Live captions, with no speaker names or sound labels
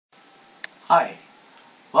Hi,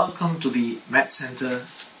 welcome to the Math Center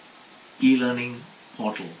e-learning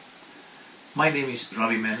portal. My name is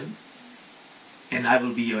Ravee Menon and I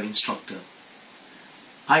will be your instructor.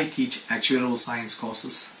 I teach actuarial science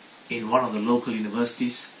courses in one of the local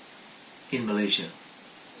universities in Malaysia.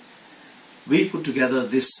 We put together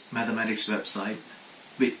this mathematics website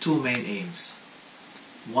with two main aims.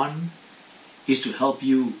 One is to help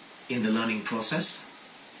you in the learning process,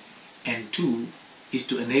 and two is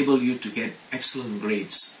to enable you to get excellent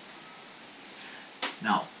grades.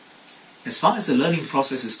 Now, as far as the learning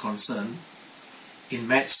process is concerned, in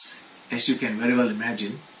maths, as you can very well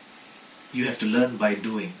imagine, you have to learn by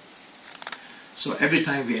doing. So every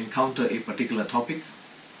time we encounter a particular topic,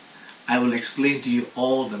 I will explain to you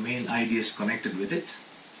all the main ideas connected with it,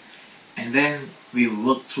 and then we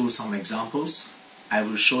will work through some examples. I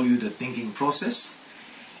will show you the thinking process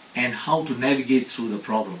and how to navigate through the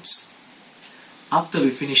problems. After we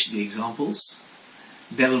finish the examples,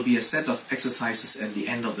 there will be a set of exercises at the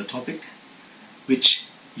end of the topic which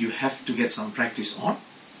you have to get some practice on.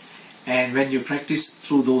 And when you practice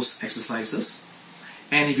through those exercises,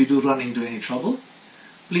 and if you do run into any trouble,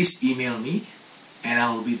 please email me and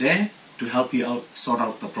I will be there to help you out, sort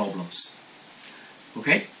out the problems.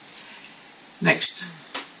 Okay? Next,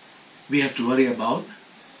 we have to worry about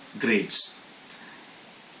grades.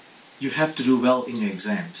 You have to do well in your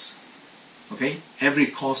exams. Okay? Every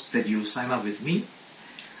course that you sign up with me,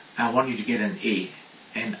 I want you to get an A,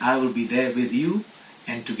 and I will be there with you,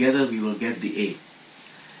 and together we will get the A.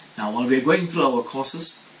 Now, while we are going through our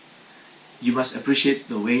courses, you must appreciate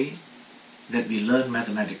the way that we learn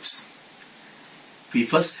mathematics. We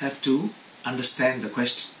first have to understand the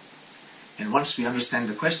question, and once we understand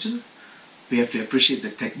the question, we have to appreciate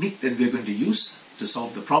the technique that we are going to use to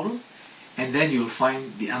solve the problem, and then you'll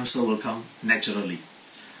find the answer will come naturally.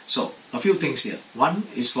 So, a few things here. One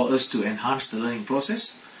is for us to enhance the learning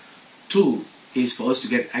process. Two is for us to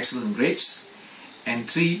get excellent grades. And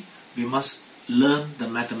three, we must learn the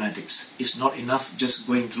mathematics. It's not enough just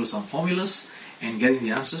going through some formulas and getting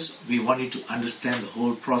the answers. We want you to understand the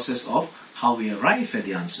whole process of how we arrive at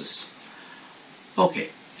the answers. Okay.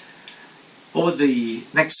 Over the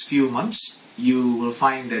next few months, you will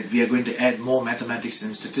find that we are going to add more mathematics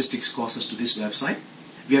and statistics courses to this website.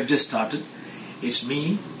 We have just started. It's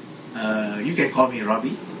me, you can call me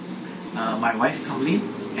Ravee, my wife Kamleen,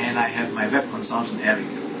 and I have my web consultant Eric.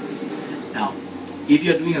 Now, if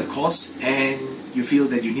you're doing a course and you feel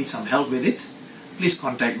that you need some help with it, please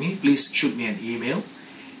contact me, please shoot me an email.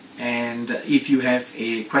 And if you have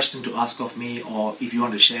a question to ask of me, or if you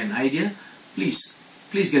want to share an idea, please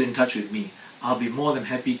get in touch with me. I'll be more than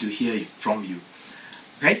happy to hear from you.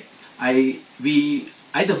 Okay?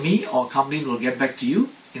 Either me or Kamleen will get back to you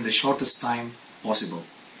in the shortest time possible.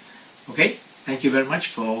 Okay? Thank you very much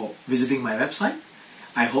for visiting my website.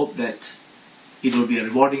 I hope that it will be a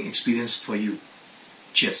rewarding experience for you.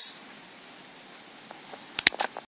 Cheers.